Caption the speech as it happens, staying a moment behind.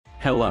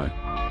Hello.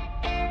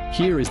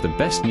 Here is the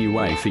best new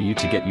way for you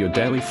to get your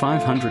daily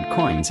 500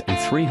 coins and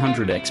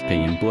 300 XP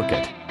in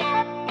Blooket.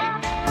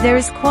 There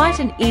is quite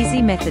an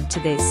easy method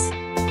to this.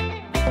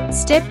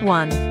 Step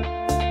 1.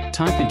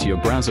 Type into your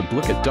browser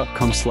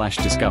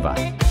blooket.com/discover.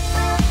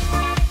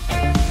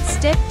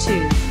 Step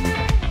 2.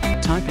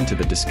 Type into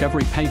the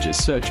discovery page's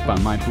search bar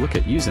my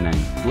Blooket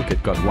username,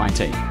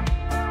 blooket.yt.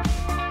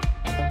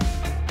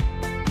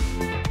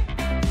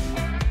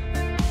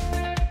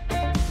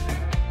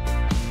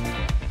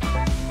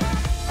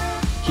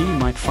 Here you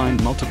might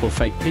find multiple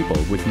fake people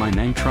with my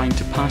name trying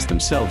to pass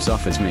themselves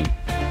off as me.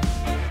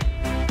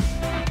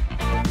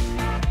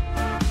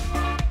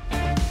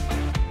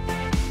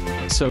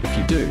 So if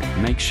you do,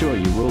 make sure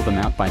you rule them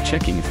out by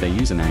checking if their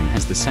username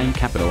has the same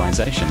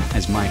capitalization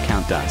as my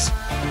account does.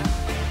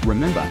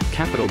 Remember,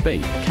 capital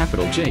B,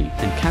 capital G,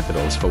 and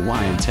capitals for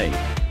Y and T.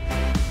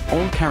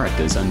 All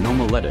characters are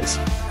normal letters.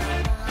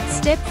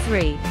 Step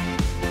 3.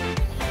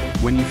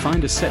 When you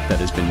find a set that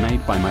has been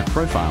made by my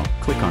profile,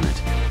 click on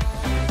it.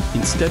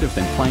 Instead of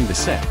then playing the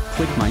set,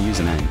 click my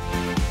username.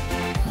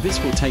 This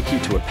will take you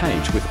to a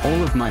page with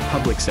all of my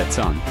public sets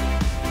on.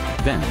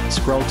 Then,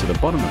 scroll to the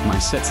bottom of my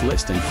sets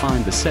list and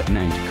find the set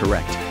named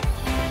correct.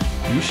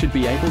 You should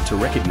be able to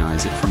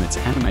recognize it from its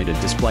animated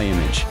display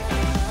image.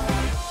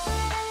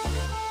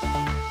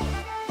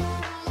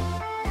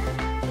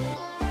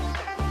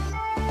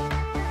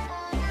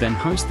 Then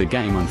host the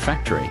game on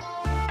Factory.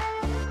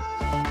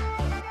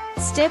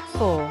 Step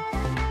 4.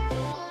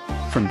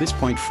 From this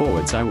point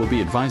forwards I will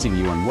be advising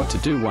you on what to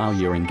do while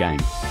you're in game.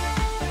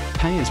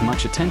 Pay as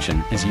much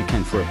attention as you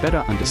can for a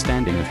better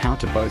understanding of how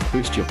to both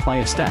boost your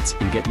player stats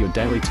and get your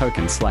daily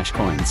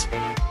tokens/coins.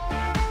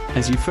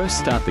 As you first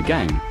start the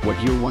game, what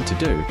you'll want to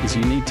do is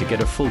you need to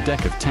get a full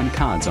deck of 10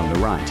 cards on the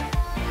right.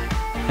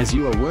 As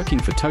you are working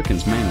for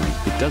tokens mainly,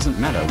 it doesn't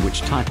matter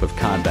which type of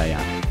card they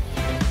are.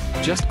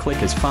 Just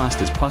click as fast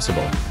as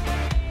possible.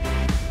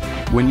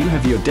 When you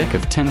have your deck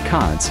of 10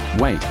 cards,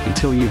 wait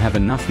until you have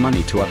enough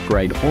money to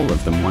upgrade all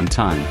of them one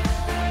time.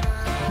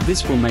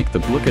 This will make the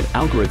Blooket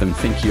algorithm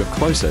think you're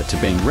closer to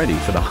being ready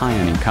for the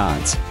high-earning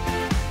cards.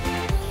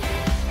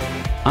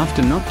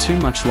 After not too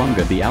much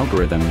longer, the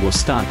algorithm will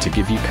start to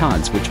give you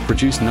cards which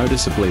produce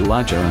noticeably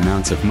larger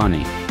amounts of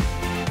money.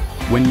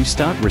 When you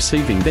start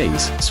receiving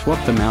these,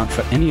 swap them out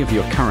for any of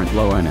your current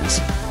low earners.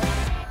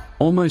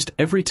 Almost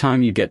every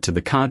time you get to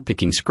the card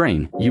picking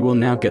screen, you will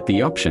now get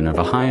the option of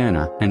a high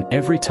earner, and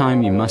every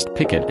time you must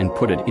pick it and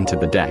put it into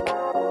the deck.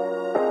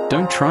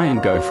 Don't try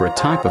and go for a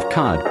type of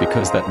card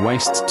because that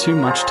wastes too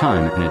much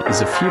time and it is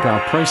a futile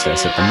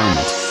process at the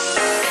moment.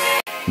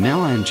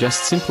 Now I am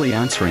just simply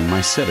answering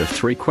my set of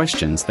 3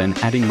 questions, then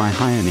adding my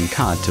high earning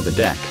card to the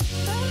deck.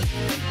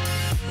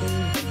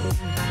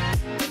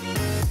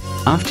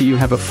 After you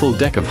have a full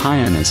deck of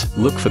high earners,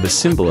 look for the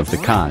symbol of the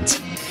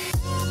cards.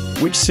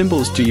 Which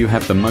symbols do you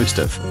have the most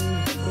of?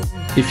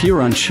 If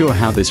you're unsure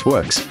how this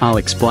works, I'll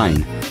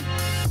explain.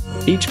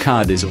 Each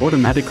card is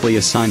automatically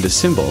assigned a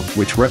symbol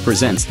which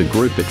represents the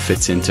group it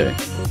fits into.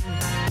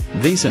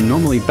 These are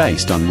normally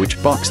based on which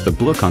box the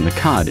blook on the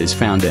card is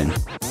found in.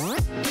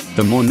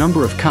 The more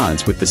number of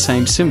cards with the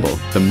same symbol,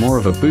 the more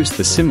of a boost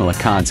the similar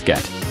cards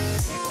get.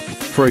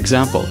 For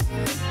example,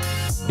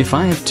 if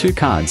I have 2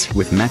 cards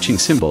with matching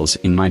symbols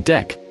in my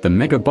deck, the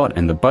Mega Bot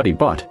and the Buddy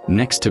Bot,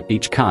 next to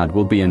each card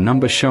will be a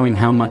number showing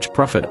how much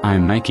profit I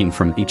am making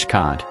from each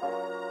card.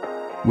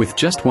 With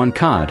just 1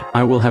 card,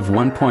 I will have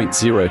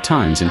 1.0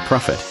 times in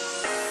profit.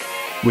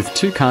 With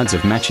 2 cards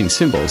of matching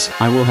symbols,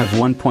 I will have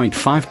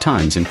 1.5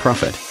 times in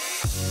profit.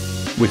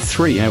 With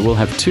 3, I will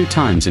have 2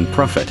 times in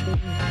profit.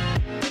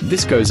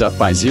 This goes up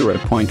by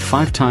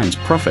 0.5 times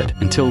profit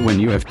until when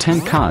you have 10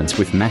 cards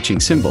with matching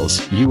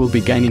symbols, you will be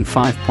gaining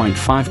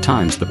 5.5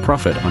 times the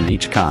profit on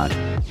each card.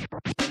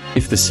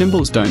 If the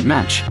symbols don't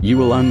match, you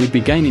will only be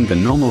gaining the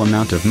normal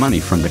amount of money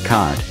from the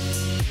card.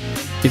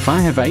 If I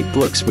have 8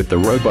 blooks with the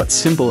robot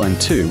symbol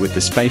and 2 with the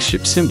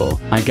spaceship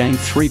symbol, I gain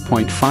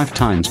 3.5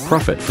 times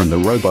profit from the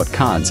robot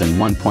cards and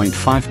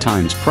 1.5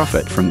 times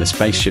profit from the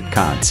spaceship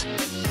cards.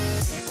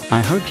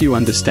 I hope you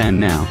understand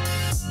now.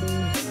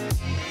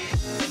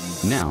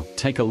 Now,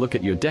 take a look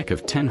at your deck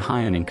of 10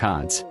 high-earning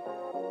cards.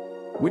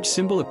 Which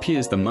symbol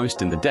appears the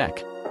most in the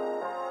deck?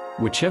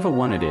 Whichever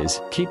one it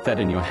is, keep that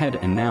in your head,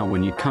 and now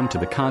when you come to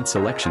the card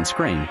selection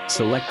screen,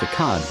 select the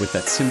card with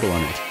that symbol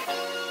on it.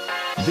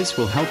 This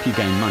will help you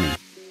gain money.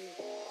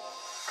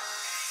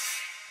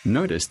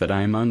 Notice that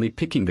I am only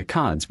picking the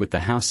cards with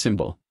the house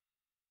symbol.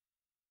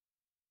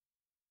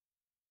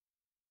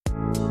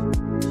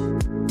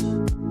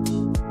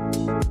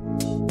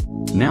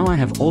 Now I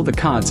have all the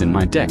cards in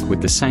my deck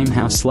with the same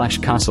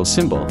house/castle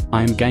symbol.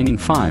 I am gaining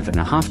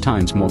 5.5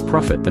 times more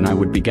profit than I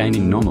would be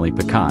gaining normally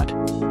per card.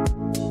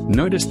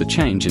 Notice the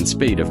change in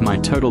speed of my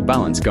total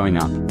balance going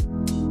up.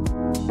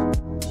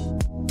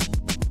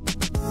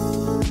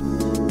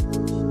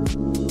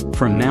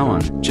 From now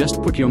on,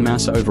 just put your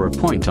mouse over a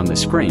point on the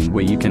screen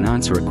where you can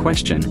answer a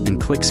question and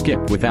click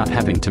skip without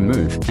having to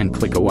move, and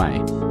click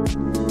away.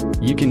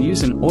 You can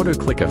use an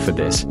auto-clicker for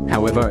this,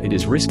 however it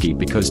is risky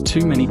because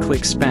too many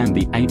clicks spam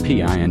the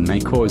API and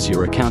may cause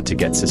your account to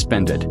get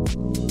suspended.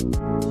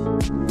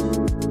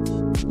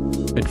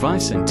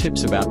 Advice and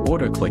tips about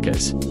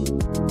auto-clickers.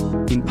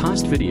 In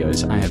past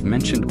videos I have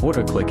mentioned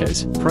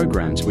AutoCickers,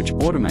 programs which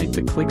automate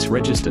the clicks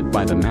registered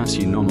by the mouse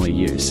you normally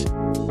use.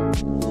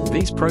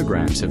 These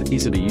programs have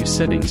easy-to-use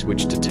settings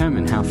which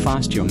determine how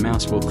fast your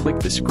mouse will click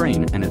the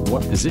screen and at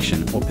what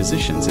position or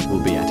positions it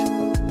will be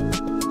at.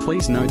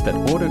 Please note that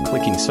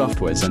auto-clicking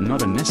softwares are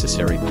not a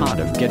necessary part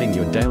of getting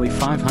your daily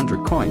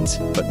 500 coins,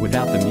 but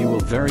without them you will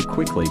very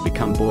quickly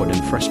become bored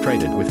and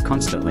frustrated with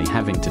constantly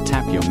having to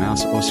tap your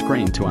mouse or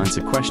screen to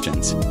answer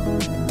questions.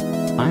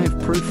 I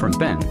have proof from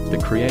Ben, the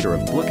creator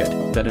of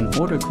Blooket, that an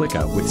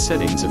auto-clicker with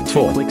settings of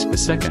 2 clicks per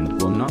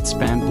second will not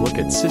spam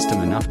Blooket's system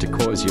enough to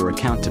cause your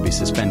account to be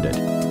suspended.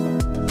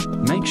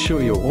 Make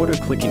sure your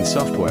auto-clicking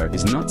software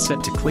is not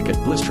set to click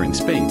at blistering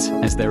speeds,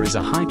 as there is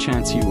a high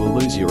chance you will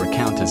lose your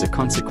account as a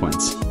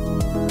consequence.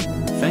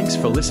 Thanks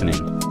for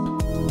listening.